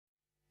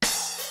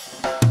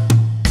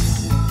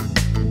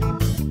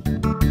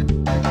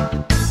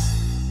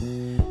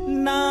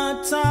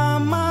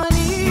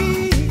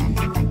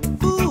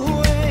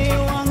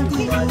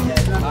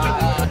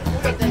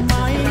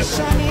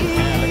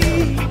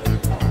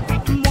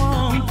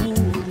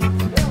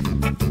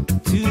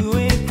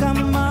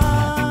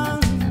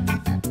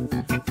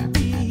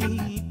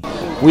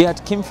We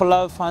at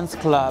KIM4LOVE Fans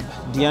Club,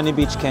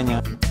 DIANIBEACH,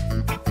 Kenya.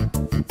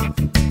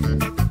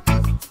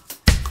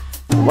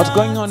 What's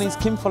going on is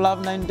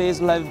KIM4LOVE 9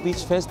 Days Live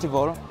Beach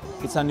Festival.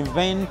 It's an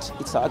event,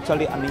 it's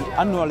actually an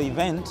annual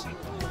event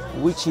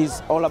which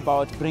is all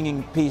about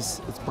bringing peace.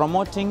 It's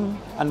promoting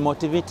and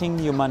motivating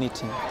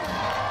humanity.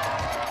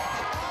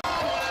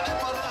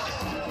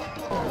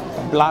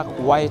 Black,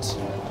 white,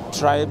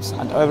 tribes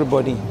and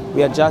everybody.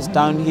 We are just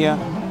down here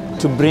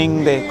to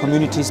bring the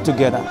communities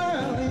together.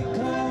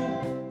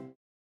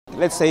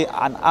 Let's say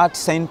an art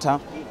center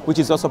which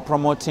is also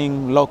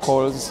promoting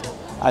locals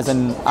as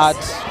an art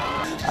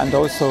and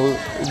also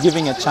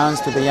giving a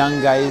chance to the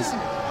young guys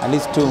at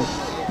least to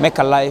make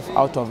a life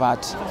out of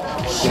art.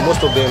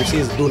 Most of the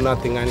MCs do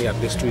nothing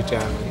at the street,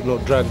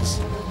 drugs.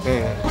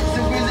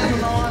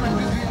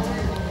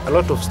 A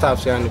lot of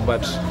stuff,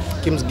 but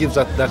KIMS gives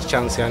us that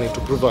chance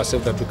to prove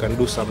ourselves that we can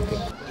do something.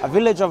 A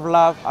village of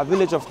love, a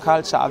village of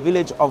culture, a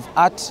village of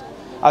art,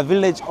 a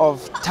village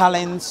of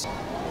talents.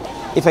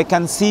 If I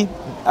can see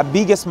a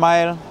bigger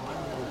smile,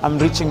 I'm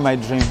reaching my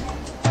dream.